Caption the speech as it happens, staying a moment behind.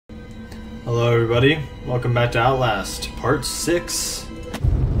Hello everybody, welcome back to Outlast, part 6.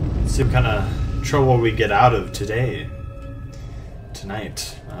 Let's see what kind of trouble we get out of today.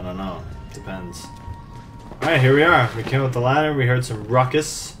 Tonight, I don't know, depends. Alright, here we are. We came with the ladder, we heard some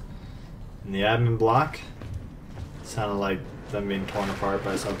ruckus in the admin block. Sounded like them being torn apart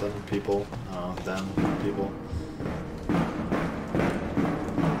by something, people, people.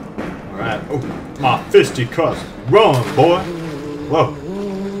 Alright, oh, my fisticuffs, run boy! Whoa.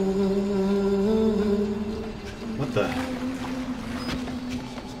 What the?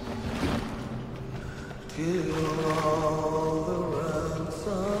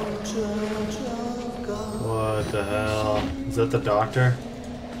 What the hell? Is that the doctor?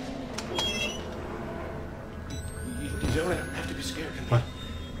 You don't have to be scared. What?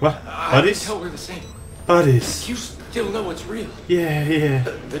 What? Buddies? I can tell we're the same. Buddies. You still know it's real. Yeah.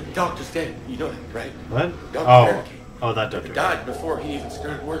 The doctor's dead. You know that, right? What? Dr. Oh, that doctor. He died before he even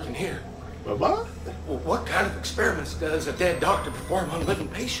started working here. What? Well, what kind of experiments does a dead doctor perform on living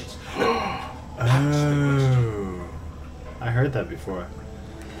patients? Oh. I heard that before.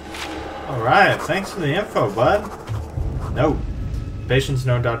 Alright, thanks for the info, bud. No. Patients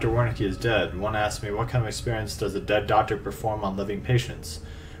know Dr. Wernicke is dead. One asked me, what kind of experiments does a dead doctor perform on living patients?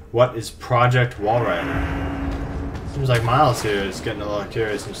 What is Project Wallrider? Seems like Miles here is getting a little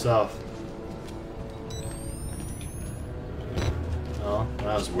curious himself. Oh,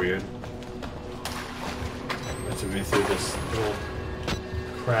 that was weird. That took me through this little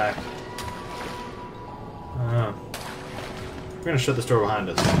crack. We're gonna shut this door behind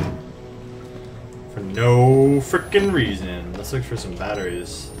us. For no frickin' reason. Let's look for some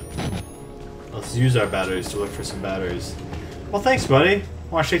batteries. Let's use our batteries to look for some batteries. Well, thanks, buddy.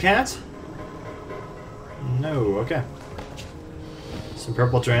 Wanna shake hands? No, okay. Some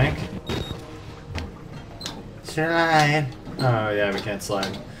purple drink. Slide. Oh, yeah, we can't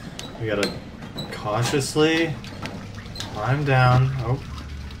slide. We gotta cautiously climb down. Oh.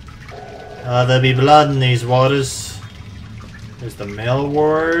 There'll be blood in these waters. There's the male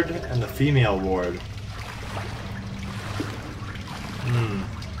ward and the female ward.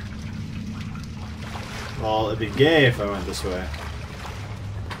 Well, it'd be gay if I went this way.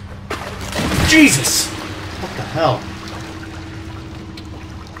 Jesus! What the hell?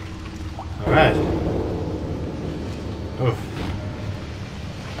 Alright. Oof.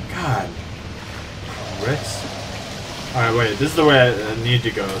 God. Ritz. Alright, wait, this is the way I need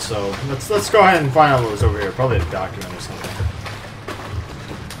to go, so let's go ahead and find out what was over here. Probably a document or something.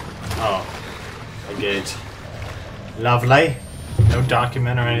 Oh. A gate. Lovely. No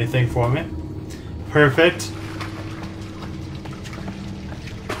document or anything for me. Perfect.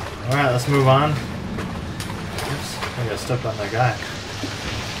 Alright, let's move on. Oops, I think I stepped on that guy.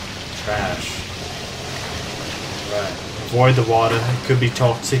 Trash. Right. Avoid the water. It could be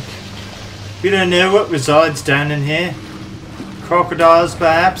toxic. We don't know what resides down in here. Crocodiles,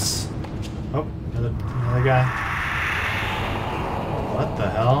 perhaps? Oh, another guy. What the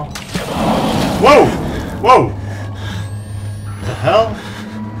hell? Whoa! Whoa! What the hell?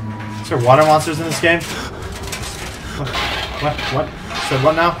 Is there water monsters in this game? What? Said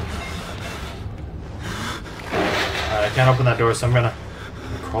what now? Alright, I can't open that door, so I'm gonna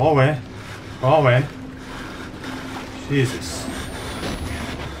crawl away. Crawl away. Jesus.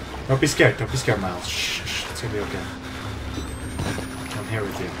 Don't be scared, Miles. Shh, it's gonna be okay. I'm here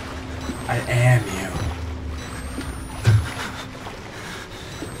with you. I am you.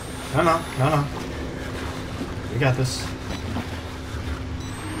 No. We got this.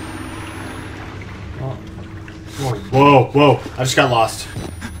 Whoa. I just got lost.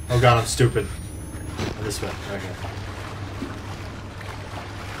 Oh god, I'm stupid. Oh, this way. Okay.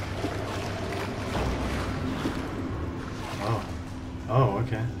 Oh,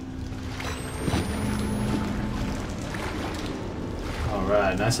 okay.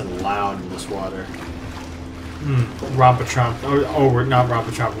 Alright, nice and loud in this water. Rompa-tromp. Oh, we're not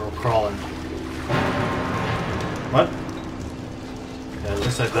Rompa-tromp, we're crawling. What? Yeah, it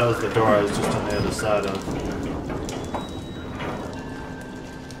looks like that was the door I was just on the other side of.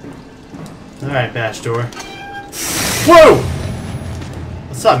 Alright, bash door. Whoa!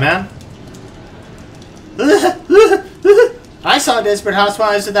 What's up, man? I saw Desperate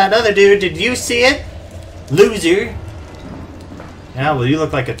Housewives with that other dude. Did you see it? Loser. Yeah, well, you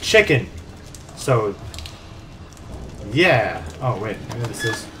look like a chicken. So, yeah. Oh, wait. Maybe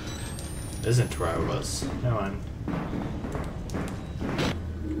this isn't where I was. Never mind.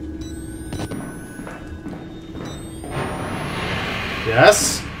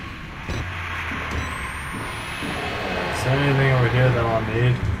 Yes? Is there anything over here that I'll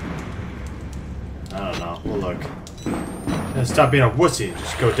need? I don't know. We'll look. And stop being a wussy.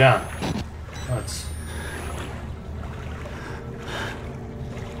 Just go down. Let's.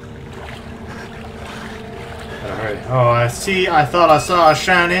 Gotta hurry. Oh, I see. I thought I saw a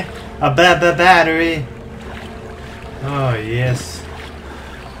shiny, a battery. Oh yes.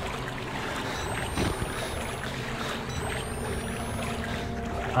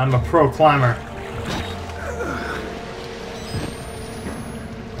 I'm a pro climber.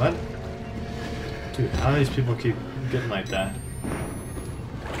 What? Dude, how do these people keep getting like that?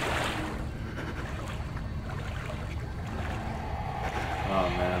 Oh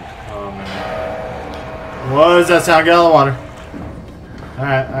man. Oh man. What does that sound? Get out of the water.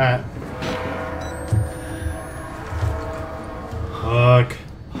 Alright, alright. Fuck.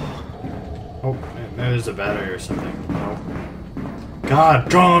 Oh, maybe there's a battery or something. Oh. God,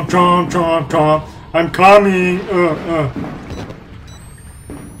 Trump. I'm coming.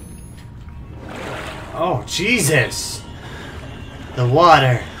 Oh, Jesus. The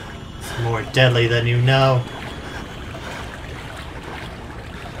water is more deadly than you know.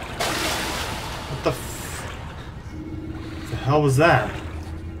 What the hell was that?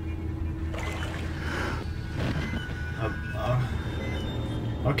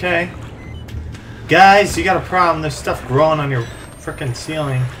 Okay. Guys, you got a problem. There's stuff growing on your frickin'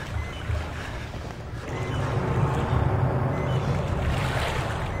 ceiling.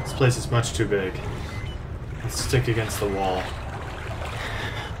 This place is much too big. Let's stick against the wall.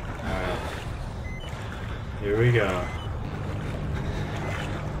 Alright. Here we go.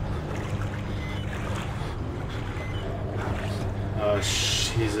 Oh,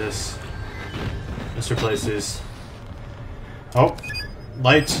 Jesus. Let's replace these. Oh!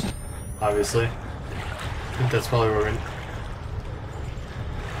 Light! Obviously. I think that's probably where we're in.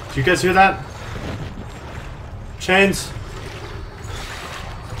 Do you guys hear that? Chains!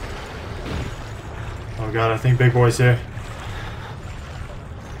 Oh god, I think Big Boy's here.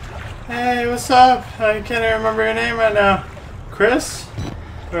 Hey, what's up? I can't even remember your name right now. Chris?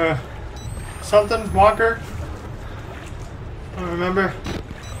 Something? Walker? I don't remember.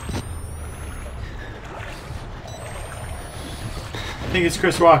 I think it's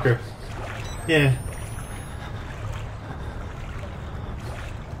Chris Walker. Yeah.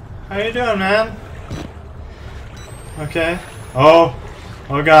 How you doing, man? Okay. Oh.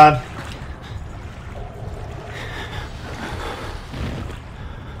 Oh god.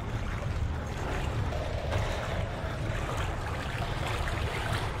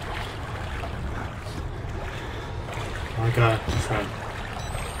 Oh god. That's right.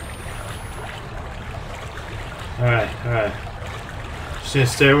 Alright, alright. Just gonna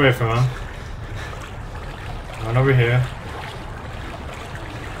stay away from him. Run over here.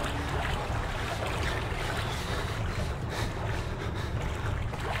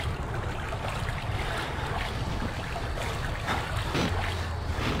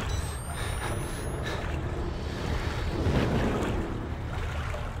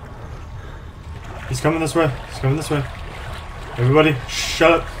 He's coming this way. He's coming this way. Everybody,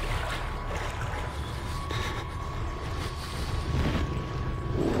 shut up.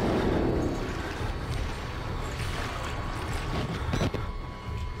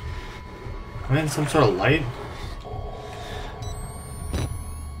 Am I in some sort of light?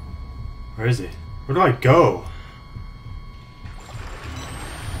 Where is he? Where do I go?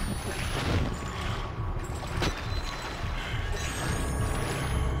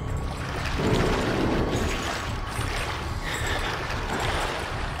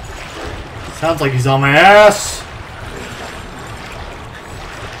 Sounds like he's on my ass.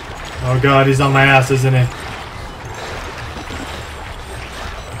 Oh god, he's on my ass, isn't he?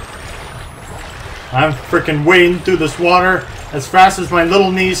 I'm freaking wading through this water as fast as my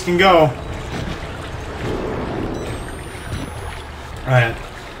little knees can go. Alright.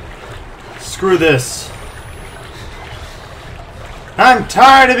 Screw this. I'm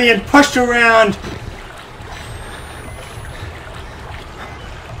tired of being pushed around.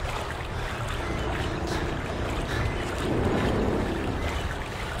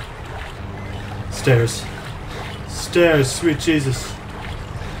 Stairs. Stairs, sweet Jesus.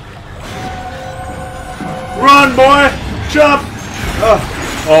 Run, boy! Jump!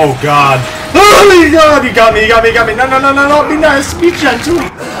 Oh, God. Oh, God! He got me, he got me, he got me. No, no, no, no, no. Be nice. Be gentle.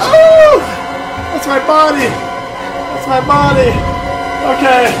 Oh! That's my body. That's my body.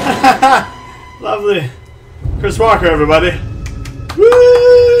 Okay. Lovely. Chris Walker, everybody. Woo!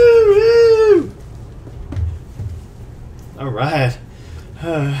 Woo! Alright.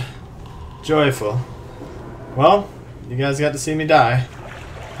 Joyful. Well, you guys got to see me die.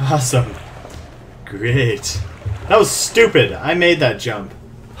 Awesome. Great. That was stupid. I made that jump.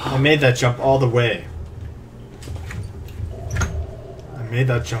 I made that jump all the way. made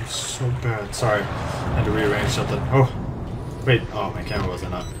that jump so bad. Sorry. I had to rearrange something. Oh. Wait. Oh, my camera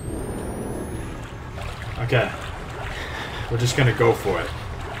wasn't up. Okay. We're just gonna go for it.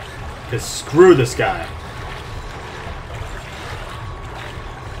 Because screw this guy.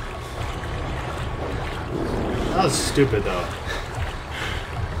 That was stupid, though.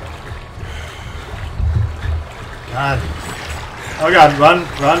 God. Oh God, run,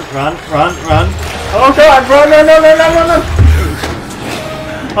 run, run, run, run. Oh God, run, run, run, run, run, run, run.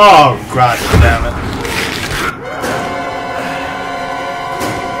 Oh God, damn it.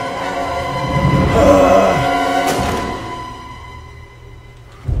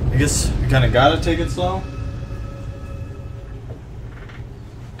 I guess we kind of gotta take it slow.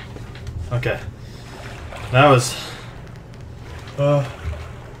 Okay. That was...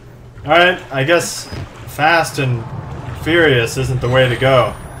 Alright, I guess Fast and Furious isn't the way to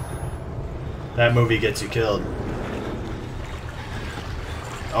go. That movie gets you killed.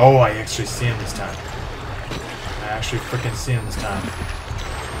 Oh, I actually see him this time. I actually freaking see him this time.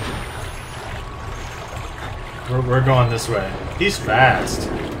 We're going this way. He's fast.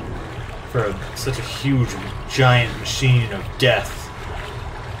 For such a huge, giant machine of death.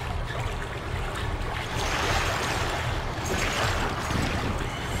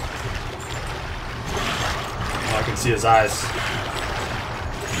 Oh, I can see his eyes.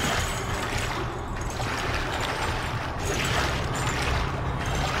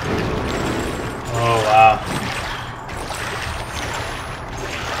 Oh, wow.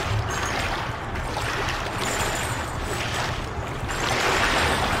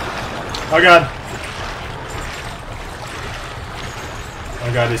 Oh God.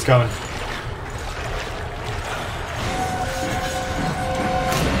 Oh God, he's coming.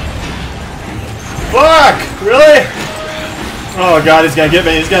 Fuck! Really? Oh God, he's gonna get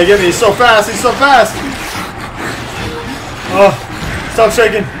me. He's gonna get me. He's so fast. He's so fast. Oh, stop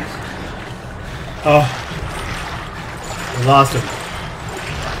shaking. Oh, we lost him.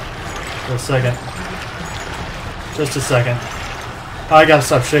 For a second. Just a second. Oh, I gotta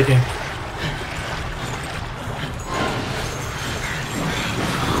stop shaking.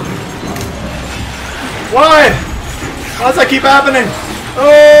 Why? Why does that keep happening?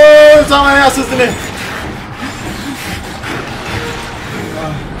 Oh, it's on my ass, isn't it?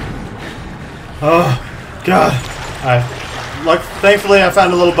 Oh, God. Thankfully, I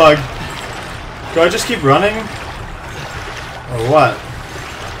found a little bug. Do I just keep running? Or what?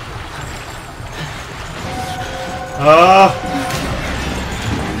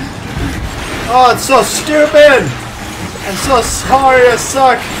 Oh, it's so stupid! I'm so sorry, I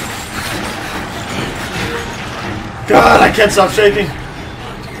suck! God, I can't stop shaking!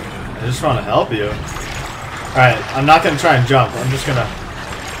 I just want to help you. Alright, I'm not gonna try and jump. I'm just gonna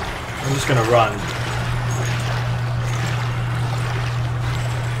run.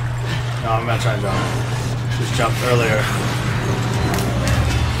 No, I'm gonna try and jump. Just jumped earlier.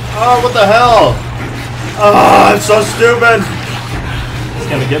 Oh, what the hell? Oh, it's so stupid! He's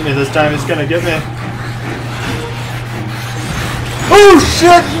gonna get me this time, he's gonna get me. Oh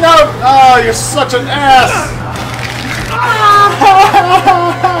shit, no! Oh, you're such an ass!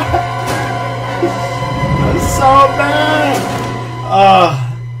 That's so bad!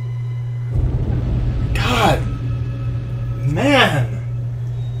 God. Man.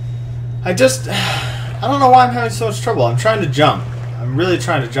 I don't know why I'm having so much trouble. I'm trying to jump. I'm really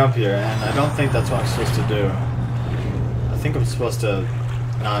trying to jump here, and I don't think that's what I'm supposed to do. I think I'm supposed to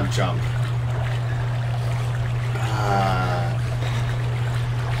not jump.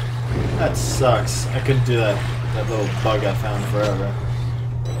 That sucks. I couldn't do that little bug I found forever.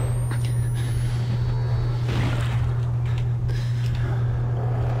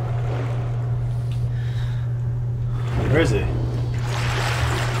 Where is he?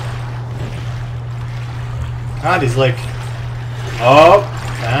 God, he's like... Oh,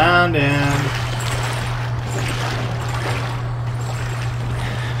 found him.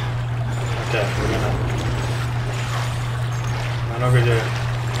 Okay, we're gonna run over here.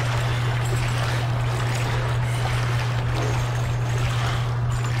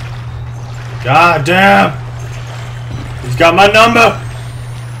 God damn! He's got my number!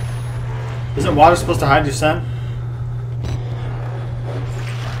 Isn't water supposed to hide your scent?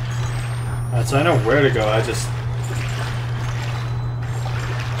 Alright, so I know where to go,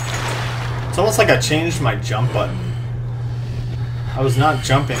 It's almost like I changed my jump button. I was not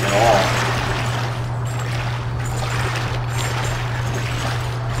jumping at all.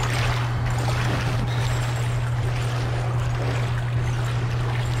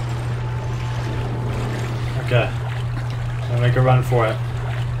 Okay. I'll make a run for it.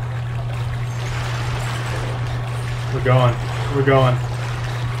 We're going. We're going.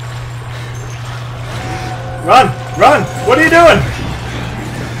 Run! Run! What are you doing?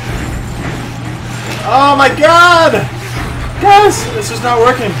 Oh my god! Guys, this is not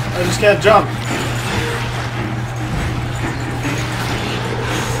working. I just can't jump.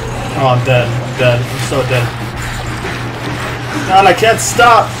 Oh, I'm dead. I'm dead. I'm so dead. God, I can't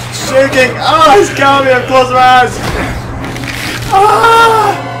stop shaking. Oh, he's got me. I'm closing my eyes.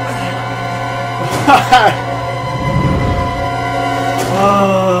 Ah!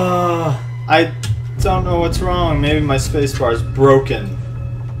 Oh, I don't know what's wrong. Maybe my spacebar is broken.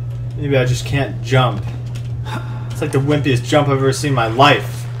 Maybe I just can't jump. It's like the wimpiest jump I've ever seen in my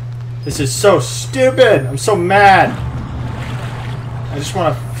life. This is so stupid. I'm so mad. I just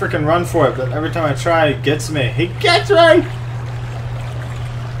want to freaking run for it, but every time I try, he gets me. He gets me!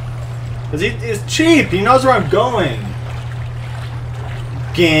 Because he's cheap. He knows where I'm going.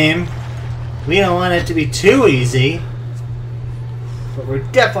 Game. We don't want it to be too easy. But we're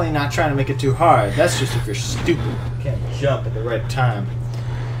definitely not trying to make it too hard. That's just if you're stupid. You can't jump at the right time.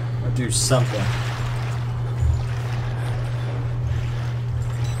 Or do something.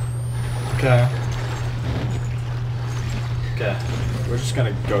 Okay. Okay. We're just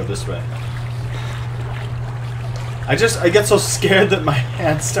gonna go this way. I get so scared that my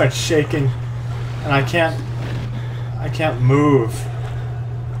hands start shaking and I can't move.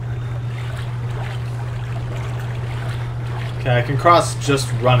 Okay, I can cross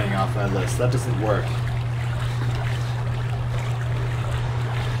just running off my list. That doesn't work.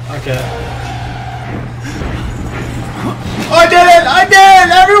 Okay. Oh, I did it! I did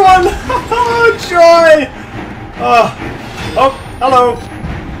it! Everyone! Oh, joy! Oh, hello!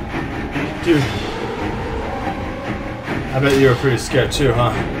 Dude. I bet you were pretty scared too,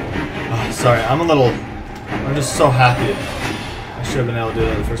 huh? Oh, sorry, I'm just so happy. I should have been able to do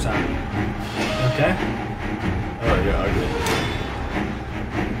that the first time. Okay? Oh, you're ugly.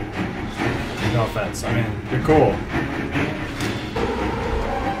 No offense. I mean, you're cool.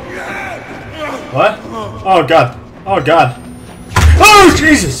 What? Oh god. Oh god. Oh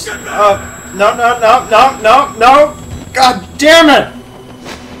Jesus! No. God damn it!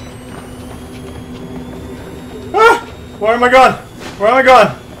 Ah! Where am I going? Where am I going?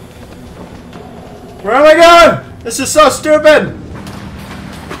 Where am I going? This is so stupid!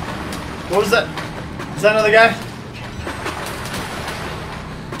 What was that? Is that another guy?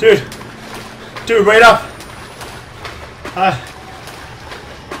 Dude, wait up!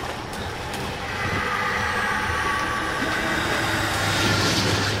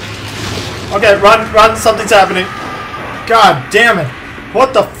 Okay, run, something's happening. God damn it.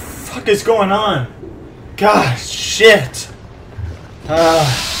 What the fuck is going on? Gosh, shit.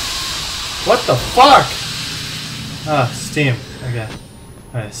 What the fuck? Steam. Okay.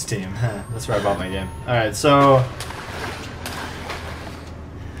 Alright, Steam. That's where I bought my game. Alright, so...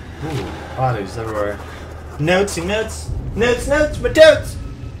 Ooh, bodies everywhere. Notesy notes! Notes, my totes!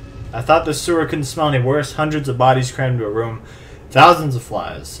 I thought the sewer couldn't smell any worse. Hundreds of bodies crammed into a room. Thousands of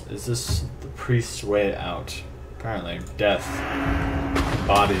flies. Is this the priest's way out? Apparently. Death.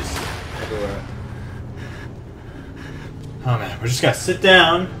 Bodies everywhere. Oh man, we just gotta sit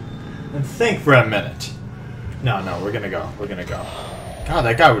down and think for a minute. No, we're gonna go. We're gonna go. God,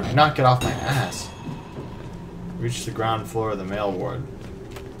 that guy would not get off my ass. Reach the ground floor of the mail ward.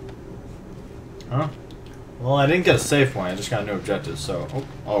 Huh? Well, I didn't get a save point. I just got new objectives, so...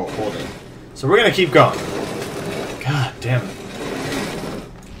 Oh, hold it. So we're gonna keep going. God damn it.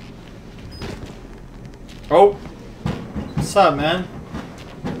 Oh! What's up, man?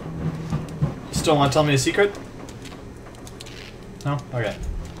 You still want to tell me a secret? No? Okay.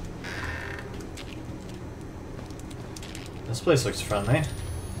 This place looks friendly.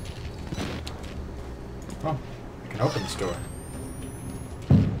 Oh, I can open this door.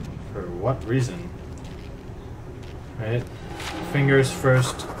 For what reason? Right? Fingers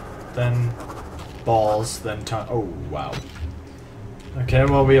first, then balls, then tongue. Oh, wow. Okay,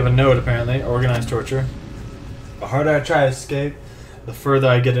 well, we have a note apparently. Organized torture. The harder I try to escape, the further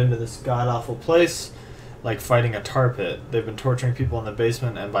I get into this god-awful place. Like fighting a tar pit. They've been torturing people in the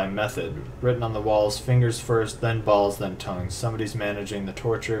basement and by method. Written on the walls, fingers first, then balls, then tongues. Somebody's managing the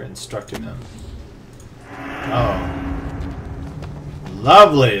torture, instructing them. Oh.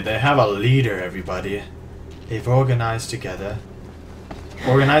 Lovely! They have a leader, everybody. They've organized together.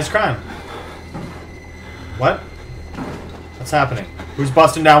 Organized crime. What? What's happening? Who's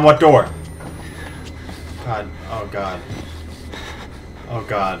busting down what door? God. Oh, God. Oh,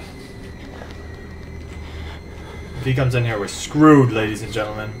 God. If he comes in here, we're screwed, ladies and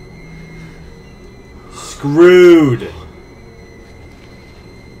gentlemen. Screwed!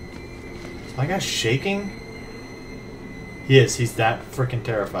 Is my guy shaking? He is. He's that freaking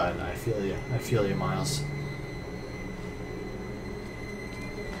terrified. I feel you. I feel you, Miles.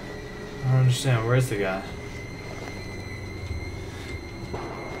 I don't understand. Where's the guy?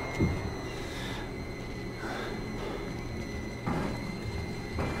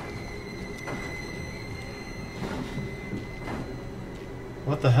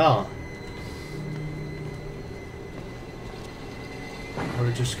 What the hell?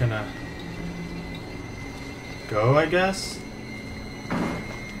 We're just gonna go, I guess?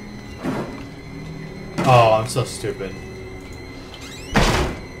 Oh, I'm so stupid.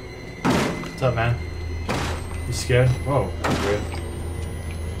 What's up, man? You scared? Whoa, that's weird.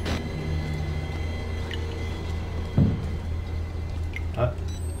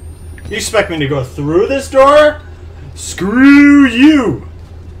 You expect me to go through this door? Screw you!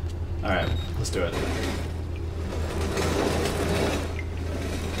 Alright, let's do it.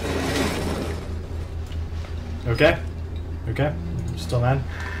 Okay? Okay? Still mad?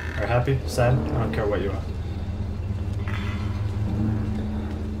 Or happy? Sad? I don't care what you are.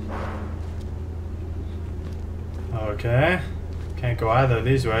 Okay. Can't go either of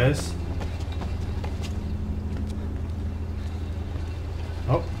these ways.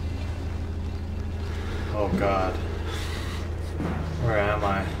 Oh. Oh god. Where am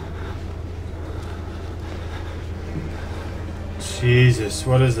I? Jesus,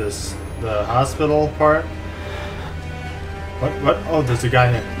 what is this? The hospital part? What? Oh, there's a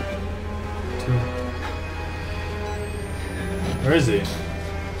guy here. Where is he?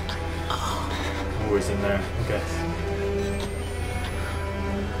 Oh, he's in there. Okay.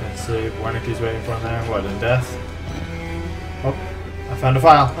 Let's see. Wernicke's waiting for him there. What, in death? Oh, I found a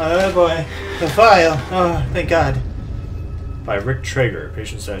file. Oh boy. The file. Oh, thank God. By Rick Traeger,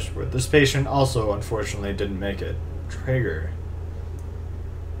 patient status report. This patient also, unfortunately, didn't make it. Traeger.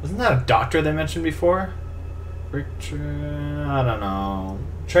 Wasn't that a doctor they mentioned before? Rick I don't know.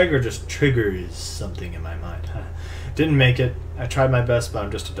 Traeger just triggers something in my mind. Didn't make it. I tried my best, but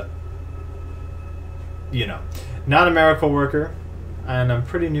I'm just a you know, not a miracle worker. And I'm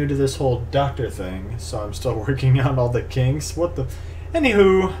pretty new to this whole doctor thing, so I'm still working out all the kinks. What the...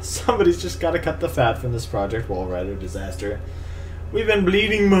 Anywho, somebody's just got to cut the fat from this project. Walrider disaster. We've been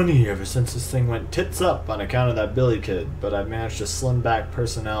bleeding money ever since this thing went tits up on account of that Billy kid, but I've managed to slim back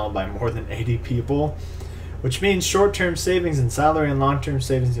personnel by more than 80 people, which means short-term savings in salary and long-term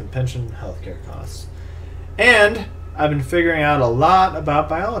savings in pension and healthcare costs. And I've been figuring out a lot about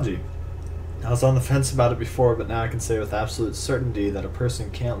biology. I was on the fence about it before, but now I can say with absolute certainty that a person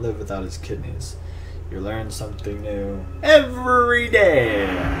can't live without his kidneys. You learn something new every day.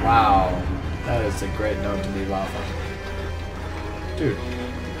 Wow. That is a great note to leave off on. Dude.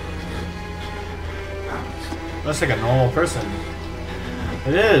 Looks like a normal person.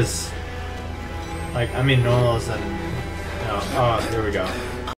 It is. Like, I mean normal as in... No. Oh, here we go.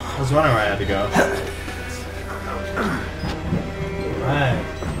 I was wondering where I had to go. Right.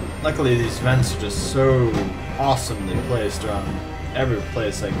 Luckily these vents are just so awesomely placed around every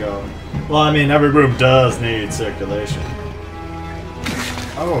place I go. Well, I mean, every room does need circulation.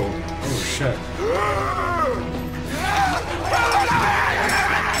 Oh. Oh, shit.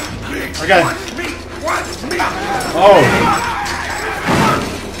 Okay. Oh.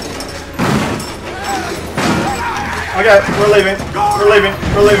 Okay, we're leaving. We're leaving.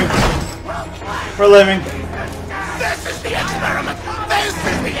 We're leaving. We're leaving. This is the experiment. This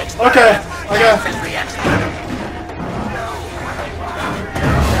is the experiment. Okay. Okay. This is the experiment.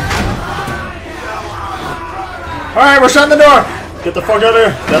 Alright, we're shutting the door! Get the fuck out of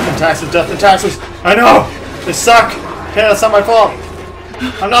here! Death and taxes, death and taxes! I know! They suck! Okay, that's not my fault!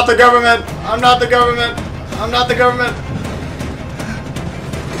 I'm not the government! I'm not the government! I'm not the government!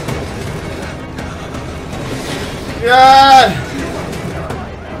 God!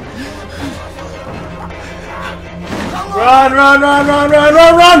 Run, run, run, run, run,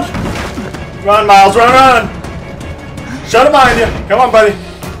 run, run! Run, Miles, run, run! Shut it behind you! Come on, buddy!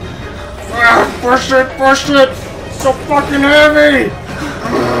 Push it, push it! So fucking heavy!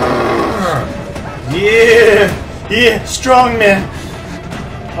 Yeah! Yeah! Strong man!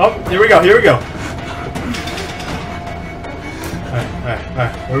 Oh, here we go, here we go! Alright, alright,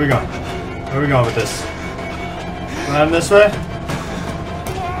 alright. Where are we going? Where are we going with this? Run this way?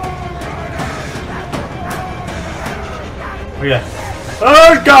 Okay.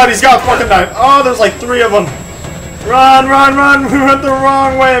 Oh god, he's got a fucking knife! Oh, there's like 3 of them! Run, run, run! We went the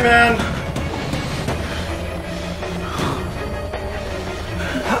wrong way, man!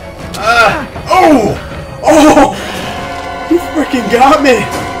 Oh! Oh! You freaking got me!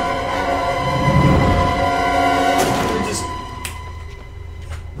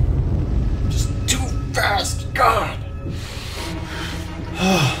 Just too fast, God!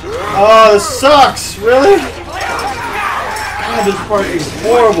 Oh, this sucks! Really? God, this part is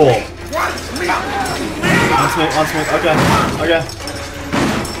horrible! Let's make. Okay.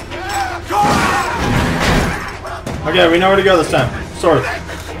 Okay, we know where to go this time. Sort of.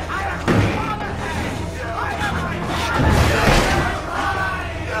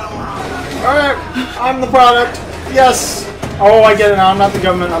 Alright, I'm the product. Yes. Oh, I get it now. I'm not the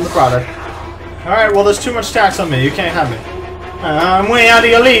government. I'm the product. Alright, well, there's too much tax on me. You can't have me. I'm way out of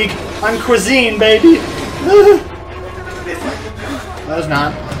your league. I'm cuisine, baby. No, it's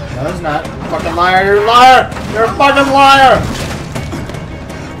not. No, it's not. Fucking liar. You're a liar. You're a fucking liar.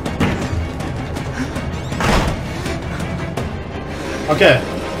 Okay.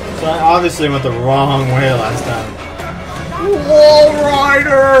 So I obviously went the wrong way last time. Wall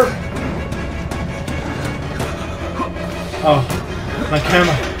Rider! Oh, my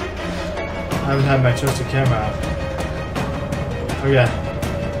camera. I haven't had my trusted camera out. Okay.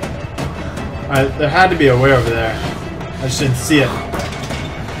 Alright, there had to be a way over there. I just didn't see it.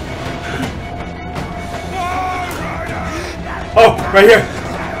 Oh, right here!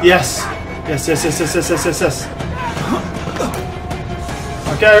 Yes! Yes.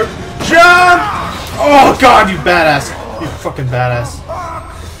 Okay, jump! Oh god, you badass! You fucking badass.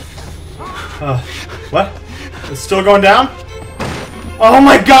 What? It's still going down? Oh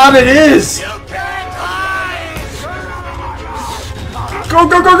my god, it is! Go!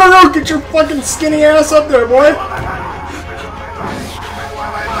 Get your fucking skinny ass up there, boy!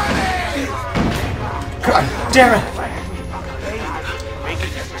 God damn it!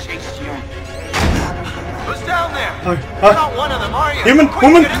 Who's down there? You're not one of them, are you?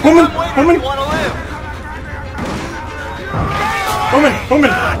 Woman!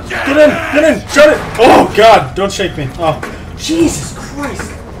 Get in! Shut it! Oh god, don't shake me. Oh, Jesus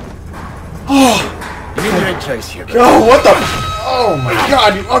Christ! Oh, You made a choice here. oh, what the? Oh my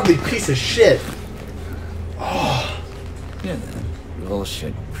god, you ugly piece of shit! Oh, You're the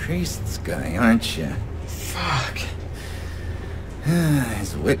bullshit priest's guy, aren't you? fuck.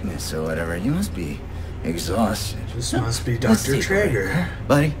 As a witness or whatever, you must be exhausted. This must be Let's Dr. take a break, Traeger. huh?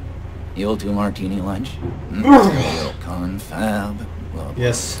 Buddy, the old 2-martini lunch? A little confab. Blah, blah.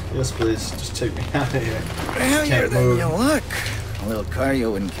 Yes, please, just take me out of here. Well, you're Can't than move. you look. A little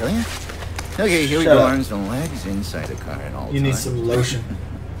cardio wouldn't kill you. Okay, here we Shut go. up. Arms and legs inside the car at all You need times. some lotion.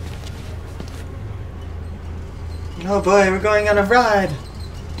 Oh boy, we're going on a ride.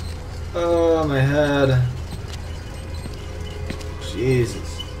 Oh, my head.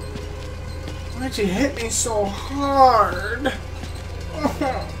 Jesus. Why'd you hit me so hard?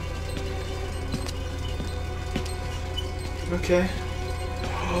 Okay.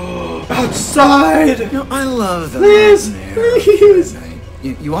 Outside! No, I love the Please, mountain air please. for a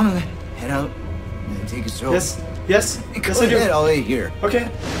night. You want to head out and take a stroll? Yes, Go I do. ahead, I'll wait here. Okay.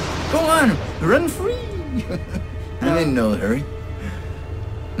 Go on, run free. I'm in no hurry.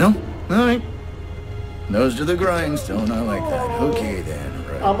 No? All right. Nose to the grindstone, I like that. Okay then.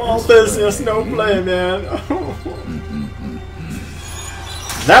 Right. I'm all business, no play, man.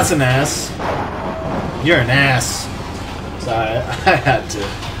 That's an ass. You're an ass. Sorry, I had to.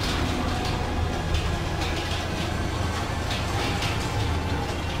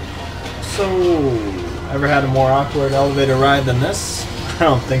 So, ever had a more awkward elevator ride than this? I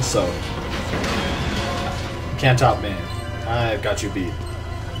don't think so. You can't top me. I've got you beat.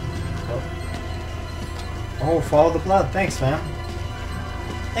 Oh, follow the blood. Thanks, man.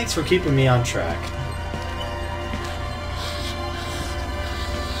 Thanks for keeping me on track.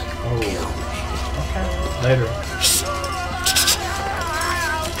 Oh. Okay. Later.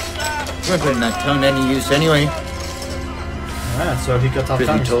 We're putting that tongue to any use anyway. Alright, so he got off Truth be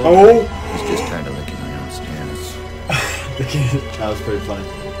tongue. told, Oh! He's just trying to lick my own stance. That was pretty funny.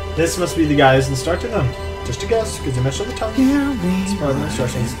 This must be the guy who's in the start to them. Just a guess, because you mentioned the tongue. It's part of the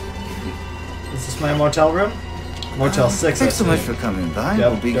instructions. Is this my motel room? Motel 6. Thanks so I much see. for coming by.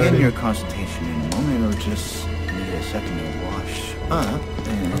 Yep, We'll begin gotta be. your consultation in a moment. We'll just need a second to wash up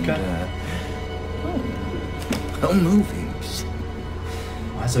and Okay. movies.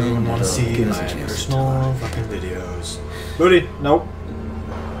 Why does everyone want to see Give us a my chance to personal talk. fucking videos? Booty! Nope.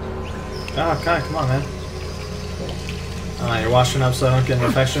 Oh, okay, come on, man. You're washing up so I don't get an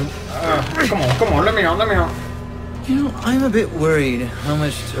infection. Come on, let me out. You know, I'm a bit worried how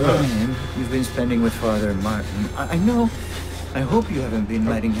much time you've been spending with Father Martin. I know. I hope you haven't been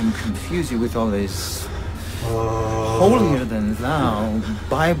letting him confuse you with all this holier-than-thou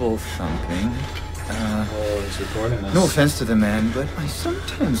Bible thumping. He's recording this. No offense to the man, but I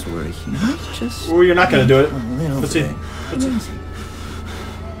sometimes worry he might just... Oh, you're not gonna do it. A little Let's see. bit crazy.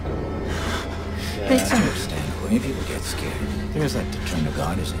 It's understandable. When people get scared, there's that to turn to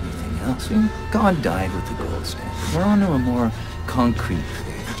God as anything else. And God died with the gold standard. We're on to a more concrete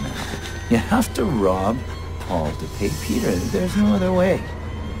faith now. You have to rob Paul to pay Peter. There's no other way.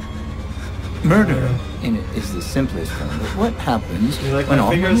 Murder in it is the simplest form, but what happens like when my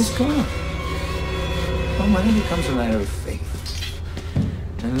all money fingers? is gone? Well, money becomes a matter of faith.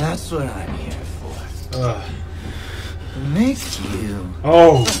 And that's what I'm here for. Ugh. Make you...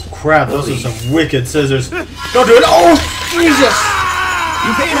 Oh, crap. Those are some wicked scissors. Don't do it. Oh, Jesus.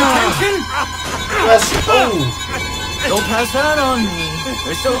 You paying attention? Let's... Oh. Don't pass out on me.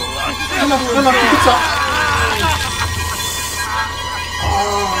 There's so... Pizza.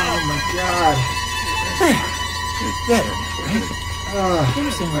 Oh, my God. Better, right?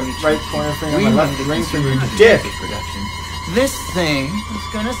 Right corner finger, my left ring finger, you dick. Production. This thing is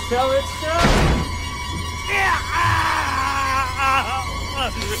gonna sell itself.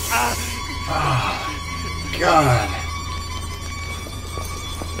 God.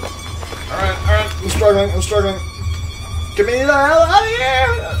 Alright, I'm struggling. Get me the hell out of here!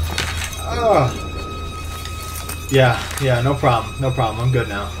 Yeah, no problem, I'm good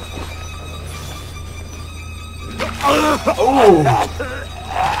now. Oh!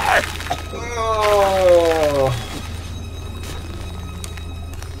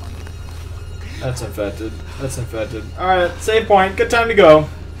 That's infected. Alright, save point. Good time to go.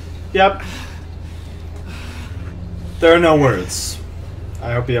 Yep. There are no words.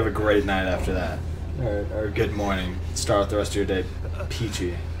 I hope you have a great night after that. Or good morning. Start the rest of your day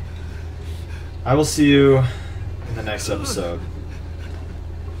peachy. I will see you in the next episode.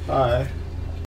 Bye.